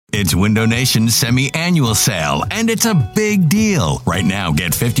It's Window Nation's semi-annual sale, and it's a big deal. Right now,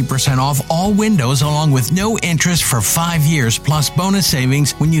 get 50% off all windows along with no interest for 5 years plus bonus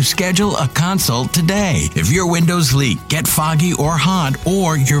savings when you schedule a consult today. If your windows leak, get foggy or hot,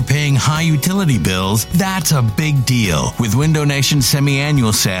 or you're paying high utility bills, that's a big deal. With Window Nation's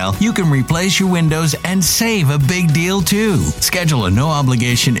semi-annual sale, you can replace your windows and save a big deal too. Schedule a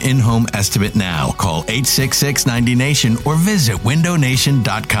no-obligation in-home estimate now. Call 866-90-NATION or visit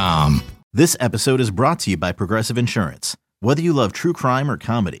windownation.com. This episode is brought to you by Progressive Insurance. Whether you love true crime or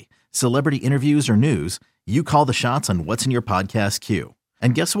comedy, celebrity interviews or news, you call the shots on what's in your podcast queue.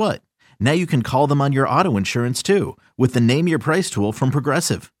 And guess what? Now you can call them on your auto insurance too with the Name Your Price tool from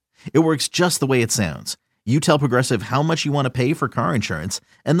Progressive. It works just the way it sounds. You tell Progressive how much you want to pay for car insurance,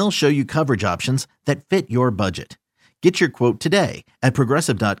 and they'll show you coverage options that fit your budget. Get your quote today at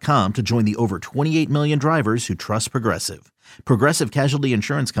Progressive.com to join the over 28 million drivers who trust Progressive. Progressive Casualty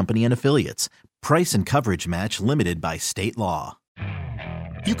Insurance Company and Affiliates. Price and coverage match limited by state law.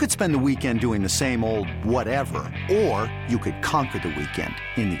 You could spend the weekend doing the same old whatever, or you could conquer the weekend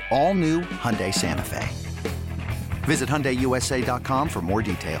in the all-new Hyundai Santa Fe. Visit HyundaiUSA.com for more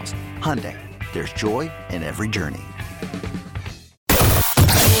details. Hyundai, there's joy in every journey.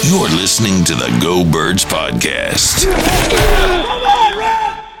 You're listening to the Go Birds Podcast.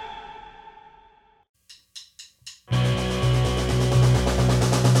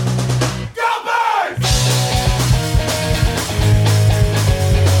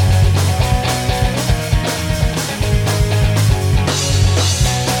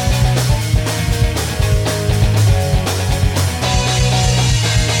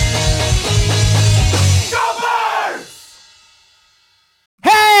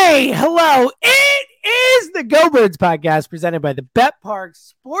 Hello, it is the Go Birds Podcast presented by the Bet Park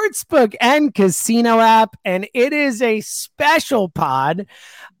Sportsbook and Casino app, and it is a special pod,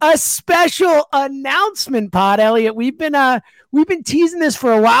 a special announcement pod. Elliot, we've been teasing this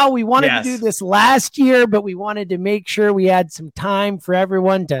for a while. We wanted to do this last year, but we wanted to make sure we had some time for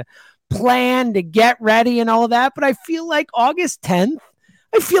everyone to plan, to get ready and all of that. But I feel like August 10th,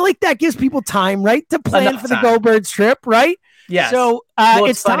 I feel like that gives people time, right, to plan for the Go Birds trip, right? Yeah. So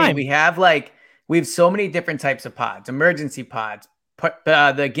it's funny. time. We have so many different types of pods: emergency pods,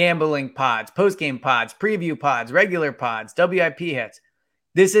 the gambling pods, post-game pods, preview pods, regular pods, WIP hits.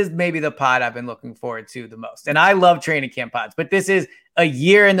 This is maybe the pod I've been looking forward to the most. And I love training camp pods, but this is a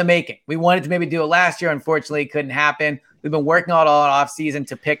year in the making. We wanted to maybe do it last year. Unfortunately, it couldn't happen. We've been working all off season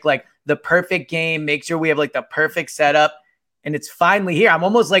to pick like the perfect game, make sure we have like the perfect setup. And it's finally here. I'm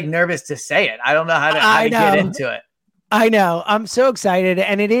almost like nervous to say it. I don't know how to get into it. I know. I'm so excited.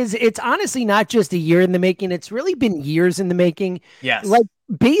 And it's honestly not just a year in the making. It's really been years in the making. Yes. Like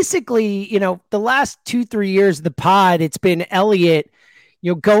basically, the last 2-3 years of the pod, it's been Elliot,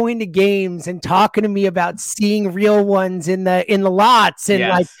 going to games and talking to me about seeing real ones in the lots and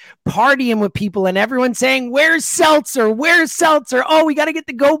like partying with people and everyone saying, where's Seltzer? Where's Seltzer? Oh, we got to get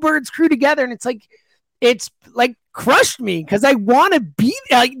the Go Birds crew together. And it's like crushed me because I want to be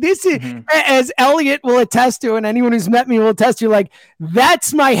like this is as Elliot will attest to, and anyone who's met me will attest to, like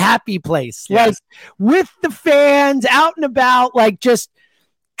that's my happy place. Like with the fans out and about, like just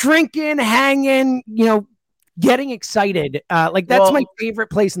drinking, hanging, getting excited. Like that's my favorite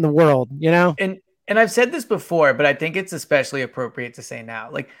place in the world, And I've said this before, but I think it's especially appropriate to say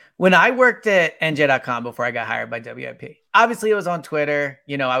now. Like when I worked at NJ.com before I got hired by WIP, obviously it was on Twitter.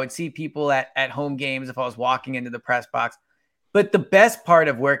 I would see people at home games if I was walking into the press box. But the best part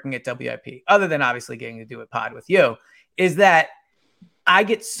of working at WIP, other than obviously getting to do a pod with you, is that I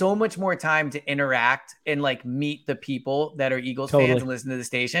get so much more time to interact and like meet the people that are Eagles fans and listen to the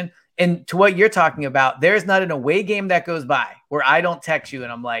station. And to what you're talking about, there's not an away game that goes by where I don't text you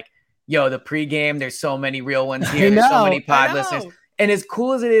and I'm like, yo, the pregame, there's so many real ones here. There's so many pod listeners. And as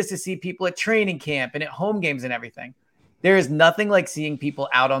cool as it is to see people at training camp and at home games and everything, there is nothing like seeing people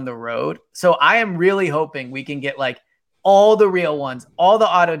out on the road. So I am really hoping we can get like all the real ones, all the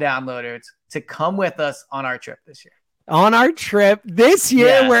auto downloaders to come with us on our trip this year. On our trip this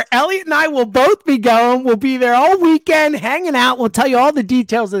year, where Elliot and I will both be going. We'll be there all weekend hanging out. We'll tell you all the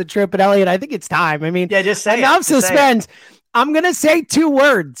details of the trip. But Elliot, I think it's time. I mean, just say enough suspense. I'm going to say 2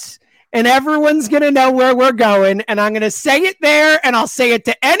 words. And everyone's going to know where we're going. And I'm going to say it there. And I'll say it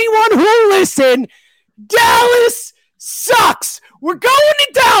to anyone who will listen. Dallas sucks. We're going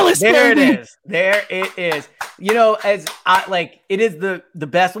to Dallas, There baby. it is. There it is. As it is the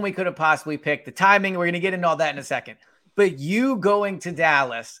best one we could have possibly picked. The timing, we're going to get into all that in a second. But you going to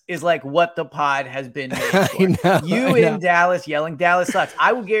Dallas is like what the pod has been made for. In Dallas yelling, Dallas sucks.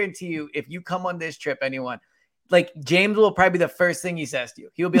 I will guarantee you, if you come on this trip, anyone, like James will probably be the first thing he says to you.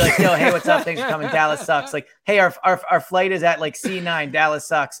 He'll be like, yo, hey, what's up? Thanks for coming. Dallas sucks. Like, hey, our flight is at like C9. Dallas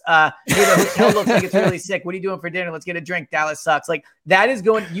sucks. Hey, the hotel looks like it's really sick. What are you doing for dinner? Let's get a drink. Dallas sucks. Like that is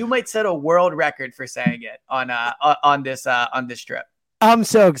going, you might set a world record for saying it on this trip. I'm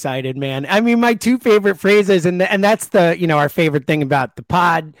so excited, man. I mean, my two favorite phrases, and that's the, our favorite thing about the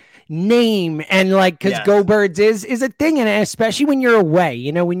pod name, and like, because Go Birds is a thing, and especially when you're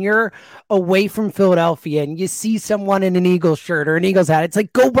away, when you're away from Philadelphia and you see someone in an Eagles shirt or an Eagles hat, it's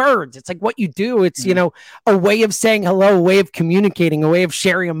like Go Birds. It's like what you do. It's, a way of saying hello, a way of communicating, a way of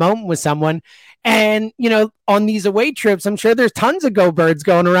sharing a moment with someone. And, on these away trips, I'm sure there's tons of Go Birds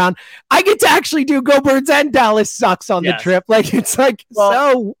going around. I get to actually do Go Birds and Dallas sucks on the trip. Like, it's like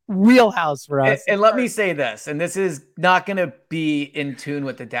so wheelhouse for us. And let me say this, and this is not going to be in tune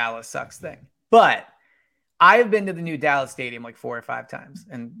with the Dallas sucks thing, but I've been to the new Dallas stadium like 4 or 5 times.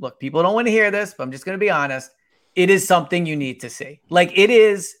 And look, people don't want to hear this, but I'm just going to be honest. It is something you need to see. Like, it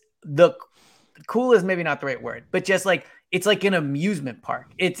is the cool is maybe not the right word, but just like, it's like an amusement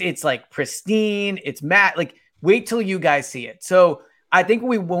park. It's like pristine. It's like, wait till you guys see it. So I think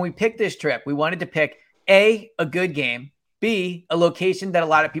when we picked this trip, we wanted to pick a good game, B, a location that a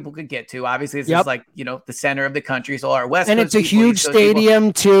lot of people could get to. Obviously, it's just like, the center of the country. So our West Coast it's a huge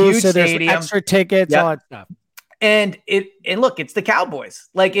stadium too. So there's extra tickets, all that stuff. And look, it's the Cowboys.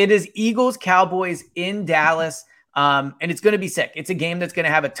 Like, it is Eagles Cowboys in Dallas. And it's going to be sick. It's a game that's going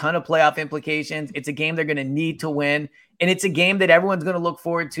to have a ton of playoff implications. It's a game they're going to need to win. And it's a game that everyone's going to look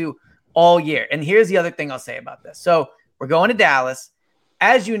forward to all year. And here's the other thing I'll say about this. So we're going to Dallas.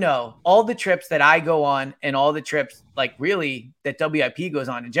 As you know, all the trips that I go on and all the trips, like really that WIP goes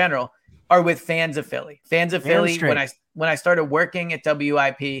on in general, are with fans of Philly. Fans of Philly. When I started working at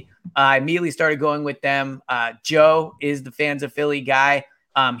WIP, I immediately started going with them. Joe is the fans of Philly guy.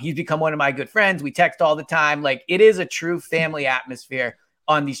 He's become one of my good friends. We text all the time. Like, it is a true family atmosphere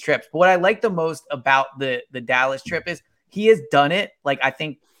on these trips. But what I like the most about the Dallas trip is he has done it, like, I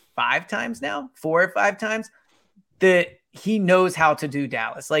think 5 times now, 4 or 5 times. He knows how to do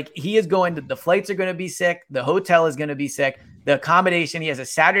Dallas. Like, he is going to, the flights are going to be sick. The hotel is going to be sick. The accommodation, he has a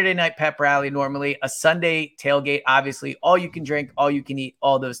Saturday night pep rally normally, a Sunday tailgate, obviously, all you can drink, all you can eat,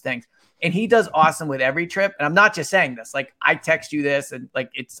 all those things. And he does awesome with every trip. And I'm not just saying this, like, I text you this and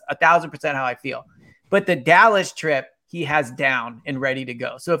like, it's 1,000% how I feel. But the Dallas trip, he has down and ready to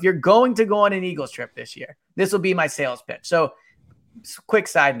go. So if you're going to go on an Eagles trip this year, this will be my sales pitch. So quick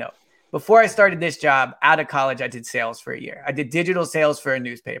side note, before I started this job out of college, I did sales for a year. I did digital sales for a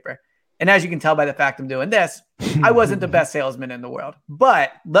newspaper. And as you can tell by the fact I'm doing this, I wasn't the best salesman in the world.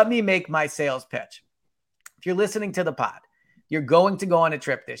 But let me make my sales pitch. If you're listening to the pod, you're going to go on a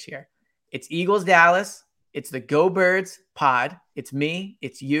trip this year. It's Eagles Dallas. It's the Go Birds pod. It's me.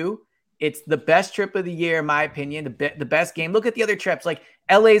 It's you. It's the best trip of the year, in my opinion, the best game. Look at the other trips. Like,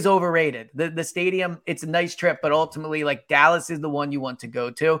 LA's overrated. The stadium, it's a nice trip, but ultimately, like, Dallas is the one you want to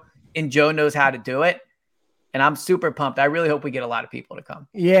go to. And Joe knows how to do it. And I'm super pumped. I really hope we get a lot of people to come.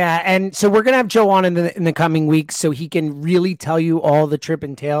 Yeah. And so we're going to have Joe on in the coming weeks so he can really tell you all the trip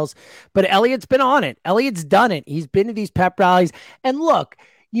entails. But Elliot's been on it. Elliot's done it. He's been to these pep rallies. And look,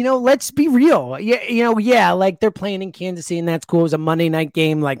 let's be real. Yeah, like, they're playing in Kansas City and that's cool. It was a Monday night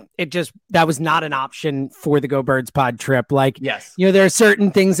game. Like, that was not an option for the Go Birds pod trip. Like, yes, there are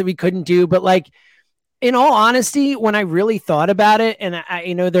certain things that we couldn't do, but like, in all honesty, when I really thought about it, and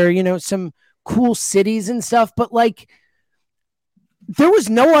I there are, some cool cities and stuff, but like, there was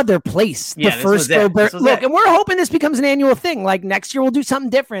no other place. Yeah, the first Go Birds. Look, and we're hoping this becomes an annual thing. Like, next year we'll do something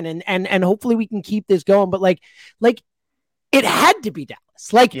different and hopefully we can keep this going. But like it had to be Dallas.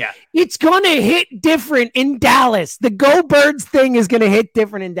 Like, It's going to hit different in Dallas. The Go Birds thing is going to hit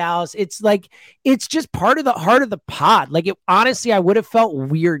different in Dallas. It's like, it's just part of the heart of the pod. Like, honestly, I would have felt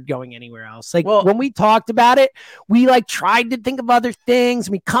weird going anywhere else. Like, when we talked about it, we like tried to think of other things.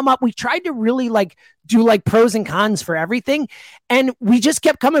 We tried to really like do like pros and cons for everything. And we just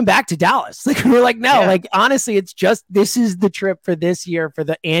kept coming back to Dallas. Like, we're like, no, like, honestly, it's just, this is the trip for this year for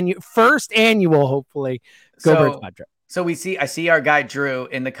the first annual, hopefully, Go Birds pod trip. So I see our guy Drew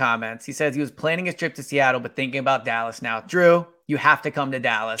in the comments. He says he was planning his trip to Seattle, but thinking about Dallas now. Drew, you have to come to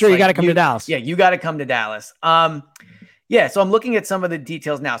Dallas. Drew, you got to come to Dallas. Yeah, you got to come to Dallas. So I'm looking at some of the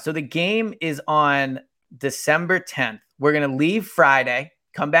details now. So the game is on December 10th. We're going to leave Friday,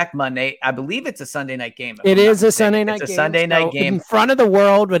 come back Monday. I believe it's a Sunday night game. It is a Sunday night game. It's a Sunday night game. In front of the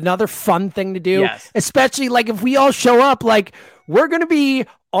world, another fun thing to do. Yes. Especially like if we all show up, like, we're going to be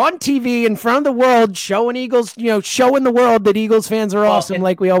on TV in front of the world, showing Eagles, showing the world that Eagles fans are awesome,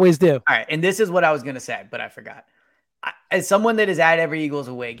 like we always do. All right. And this is what I was going to say, but I forgot. as someone that is at every Eagles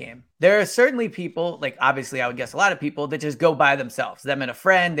away game, there are certainly people, like obviously I would guess a lot of people that just go by themselves. Them and a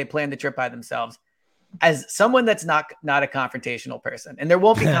friend, they plan the trip by themselves. As someone that's not a confrontational person, and there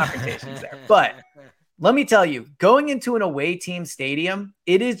won't be confrontations there, but let me tell you, going into an away team stadium,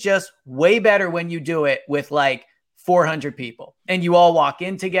 it is just way better when you do it with like 400 people and you all walk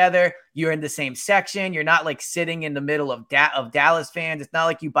in together. You're in the same section. You're not like sitting in the middle of Dallas fans. It's not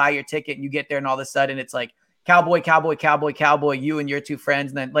like you buy your ticket and you get there and all of a sudden it's like cowboy, cowboy, cowboy, cowboy, you and your two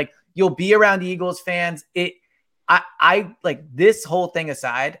friends. And then like you'll be around the Eagles fans. I like this whole thing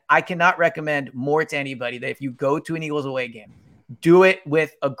aside, I cannot recommend more to anybody that if you go to an Eagles away game, do it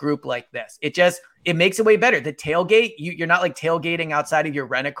with a group like this. It makes it way better. The tailgate, you're not like tailgating outside of your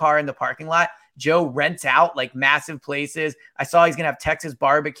rent-a-car in the parking lot. Joe rents out like massive places. I saw he's going to have Texas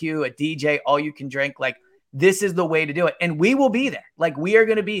barbecue, a DJ, all you can drink. Like this is the way to do it. And we will be there. Like we are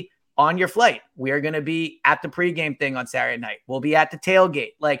going to be on your flight. We are going to be at the pregame thing on Saturday night. We'll be at the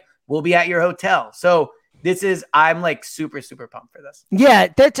tailgate. Like we'll be at your hotel. So I'm like super, super pumped for this. Yeah,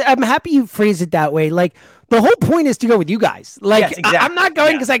 I'm happy you phrase it that way. Like the whole point is to go with you guys. Like yes, exactly. I'm not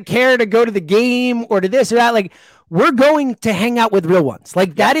going because I care to go to the game or to this or that. Like we're going to hang out with real ones.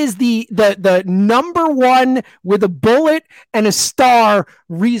 Like that is the number one with a bullet and a star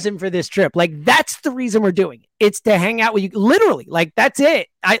reason for this trip. Like that's the reason we're doing it. It's to hang out with you. Literally, like that's it.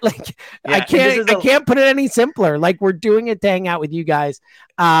 I can't put it any simpler. Like we're doing it to hang out with you guys.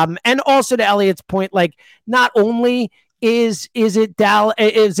 And also to Elliot's point, like not only is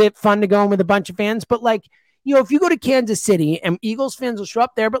it fun to go in with a bunch of fans, but like, you know, if you go to Kansas City and Eagles fans will show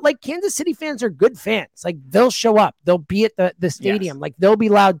up there, but like Kansas City fans are good fans. Like they'll show up, they'll be at the stadium. Yes. Like they'll be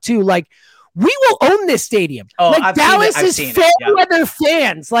loud too. Like we will own this stadium. Oh, like Dallas is fair weather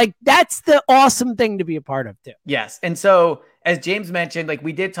fans. Like that's the awesome thing to be a part of too. Yes. And so as James mentioned, like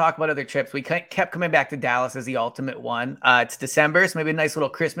we did talk about other trips. We kept coming back to Dallas as the ultimate one. It's December. So maybe a nice little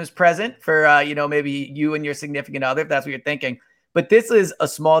Christmas present for, maybe you and your significant other, if that's what you're thinking. But this is a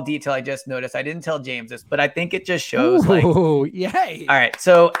small detail I just noticed. I didn't tell James this, but I think it just shows yay. All right.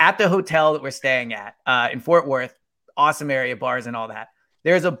 So at the hotel that we're staying at in Fort Worth, awesome area, bars and all that.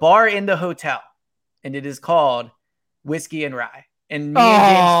 There's a bar in the hotel and it is called Whiskey and Rye. And me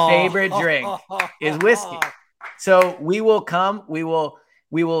and James' favorite drink is whiskey. So we will come, we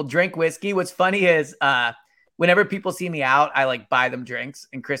will drink whiskey. What's funny is whenever people see me out, I like buy them drinks.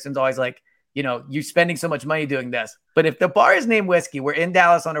 And Kristen's always like, you know, you're spending so much money doing this. But if the bar is named Whiskey, we're in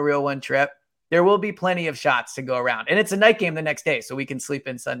Dallas on a real one trip, there will be plenty of shots to go around. And it's a night game the next day, so we can sleep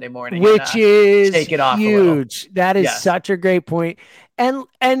in Sunday morning. Which is take it off huge. That is such a great point.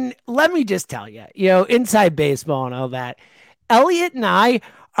 And let me just tell you, inside baseball and all that, Elliot and I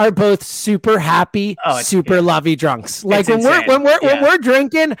are both super happy, super lovey drunks. Like when we're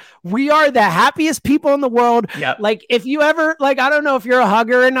drinking, we are the happiest people in the world. Yep. Like if you ever, like, I don't know if you're a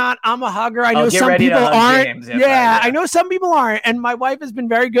hugger or not. I'm a hugger. I know some people aren't. I know some people aren't. And my wife has been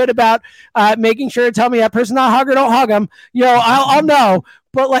very good about making sure to tell me that person's not a hugger, don't hug them. I'll know.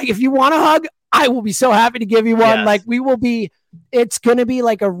 But like, if you want a hug, I will be so happy to give you one. Yes. Like we will be. It's going to be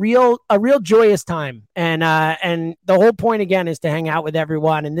like a real joyous time. And the whole point again is to hang out with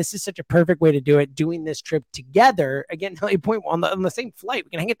everyone. And this is such a perfect way to do it. Doing this trip together again, point on the same flight,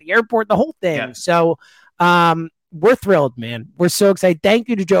 we can hang at the airport, the whole thing. Yeah. So, we're thrilled, man. We're so excited. Thank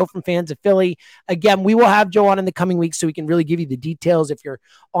you to Joe from Fans of Philly. Again, we will have Joe on in the coming weeks so we can really give you the details if you're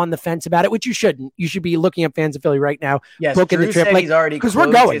on the fence about it, which you shouldn't. You should be looking at Fans of Philly right now. Yes, booking Drew the trip. Said he's already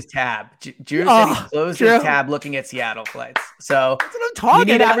closed his tab. Drew said he closed his tab looking at Seattle flights. So that's what I'm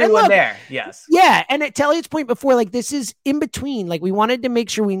talking about. Everyone there. Yes. Yeah. And at Elliot's point before, like this is in between. Like we wanted to make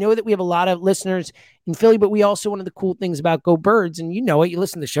sure we know that we have a lot of listeners in Philly, but we also, one of the cool things about Go Birds, and you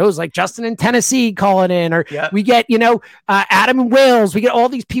listen to shows like Justin in Tennessee calling in, or we get, Adam in Wales, we get all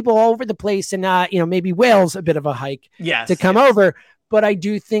these people all over the place, and, maybe Wales, a bit of a hike to come over. But I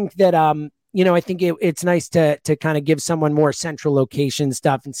do think that, I think it's nice to kind of give someone more central location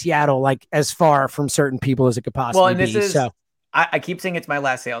stuff in Seattle, like as far from certain people as it could possibly be. I keep saying it's my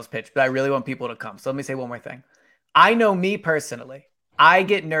last sales pitch, but I really want people to come. So let me say one more thing. I know me personally. I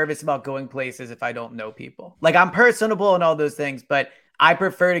get nervous about going places if I don't know people. Like I'm personable and all those things, but I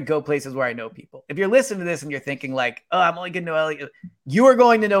prefer to go places where I know people. If you're listening to this and you're thinking like, oh, I'm only going to know Elliot, you are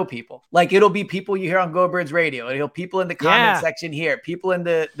going to know people. Like it'll be people you hear on Go Birds Radio. It'll people in the comment section here, people in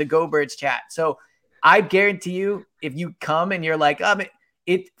the Go Birds chat. So I guarantee you, if you come and you're like,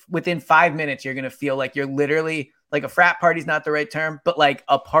 within 5 minutes, you're going to feel like you're literally like a frat party's not the right term, but like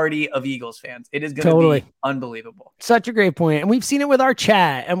a party of Eagles fans. It is going to be unbelievable. Such a great point. And we've seen it with our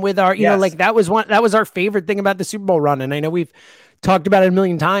chat and with our, like that was our favorite thing about the Super Bowl run. And I know we've talked about it a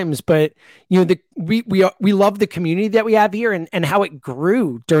million times, but we love the community that we have here and how it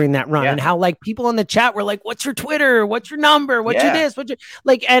grew during that run and how like people in the chat were like, what's your Twitter? What's your number? What's your this? What's your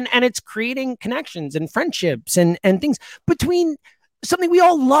like, and it's creating connections and friendships and things between something we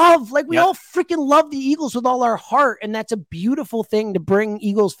all love. Like we all freaking love the Eagles with all our heart. And that's a beautiful thing to bring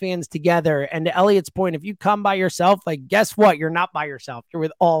Eagles fans together. And to Elliot's point, if you come by yourself, like, guess what? You're not by yourself. You're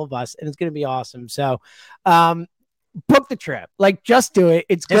with all of us and it's going to be awesome. So, book the trip. Like, just do it.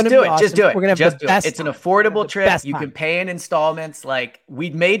 It's going to be awesome. Just do it. We're going to have the best. It's an affordable trip. You can pay in installments. Like, we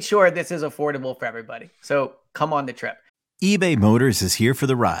made sure this is affordable for everybody. So come on the trip. eBay Motors is here for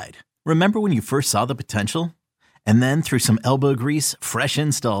the ride. Remember when you first saw the potential? And then through some elbow grease, fresh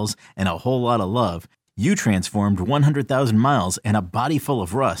installs, and a whole lot of love, you transformed 100,000 miles and a body full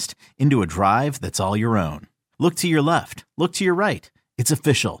of rust into a drive that's all your own. Look to your left. Look to your right. It's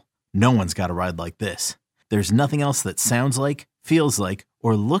official. No one's got a ride like this. There's nothing else that sounds like, feels like,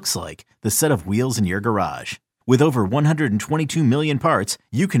 or looks like the set of wheels in your garage. With over 122 million parts,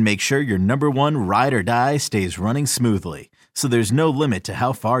 you can make sure your number one ride or die stays running smoothly. So there's no limit to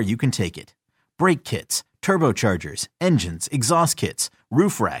how far you can take it. Brake kits, turbochargers, engines, exhaust kits,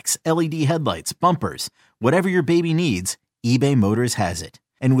 roof racks, LED headlights, bumpers, whatever your baby needs, eBay Motors has it.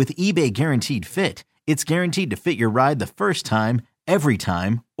 And with eBay Guaranteed Fit, it's guaranteed to fit your ride the first time, every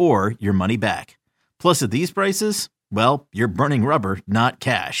time, or your money back. Plus, at these prices, well, you're burning rubber, not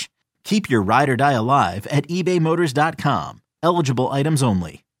cash. Keep your ride or die alive at ebaymotors.com. Eligible items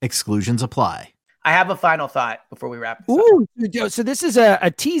only. Exclusions apply. I have a final thought before we wrap this up. So this is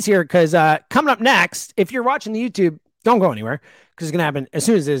a tease here because coming up next, if you're watching the YouTube, don't go anywhere because it's going to happen as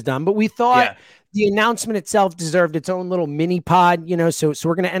soon as it is done. But we thought the announcement itself deserved its own little mini pod, so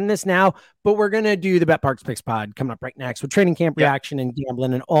we're going to end this now, but we're going to do the Bet Parks Picks pod coming up right next with training camp reaction and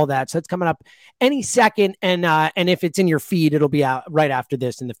gambling and all that. So it's coming up any second. And if it's in your feed, it'll be out right after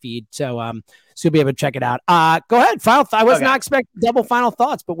this in the feed. So you'll be able to check it out. Go ahead. Final thought. I was not expecting double final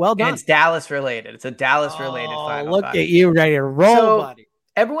thoughts, but well done. And it's Dallas related. It's a Dallas related final look thought. At you ready to roll, buddy.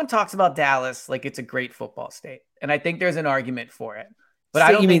 Everyone talks about Dallas like it's a great football state. And I think there's an argument for it. But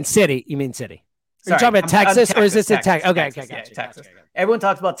I don't mean city. You mean city. Sorry, are you talking about Texas, or is this Texas? Okay, Texas. Texas. Everyone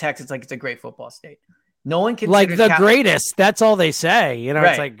talks about Texas like it's a great football state. No one considers like the greatest. That's all they say.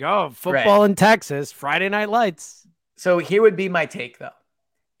 It's like, football in Texas, Friday Night Lights. So here would be my take, though.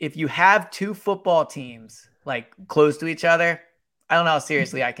 If you have two football teams like close to each other, I don't know how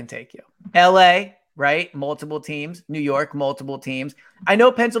seriously I can take you. LA, right? Multiple teams. New York, multiple teams. I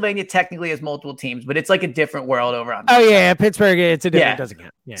know Pennsylvania technically has multiple teams, but it's like a different world over on. Oh yeah, Pittsburgh. It's a different. Doesn't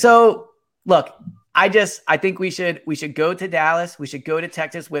count. Yeah. So. Look, I think we should go to Dallas. We should go to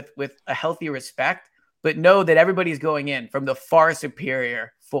Texas with a healthy respect, but know that everybody's going in from the far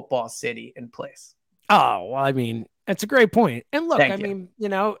superior football city and place. Oh, well, I mean, that's a great point. And look,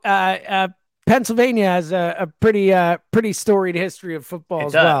 Pennsylvania has a pretty storied history of football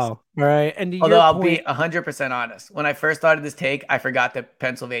as well. All right. And although I'll be 100% honest, when I first started this take, I forgot that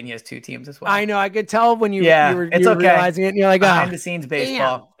Pennsylvania has two teams as well. I know. I could tell when you were realizing it. And you're like, behind the scenes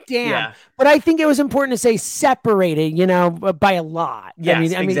baseball. Damn. Yeah. But I think it was important to say separated, by a lot.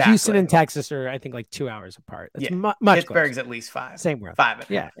 Yes, I mean, Houston and Texas are, I think, like 2 hours apart. That's much Pittsburgh's closer. At least 5. Same world. 5.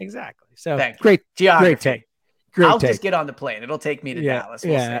 Yeah, exactly. So great geography. Great take. I'll just get on the plane. It'll take me to Dallas.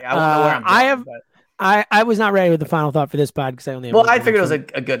 We'll see. I don't know where I'm going. I was not ready with the final thought for this pod because I only have I figured it was a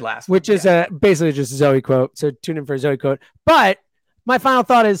good last one. Which is basically just a Zoe quote. So tune in for a Zoe quote. But my final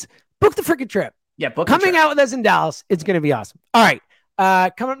thought is book the freaking trip. Yeah, book coming out with us in Dallas. It's going to be awesome. All right.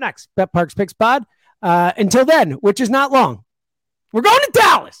 Coming up next, Bet Parks Picks pod. Until then, which is not long, we're going to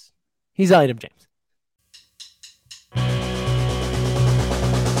Dallas. He's Elliot M. James.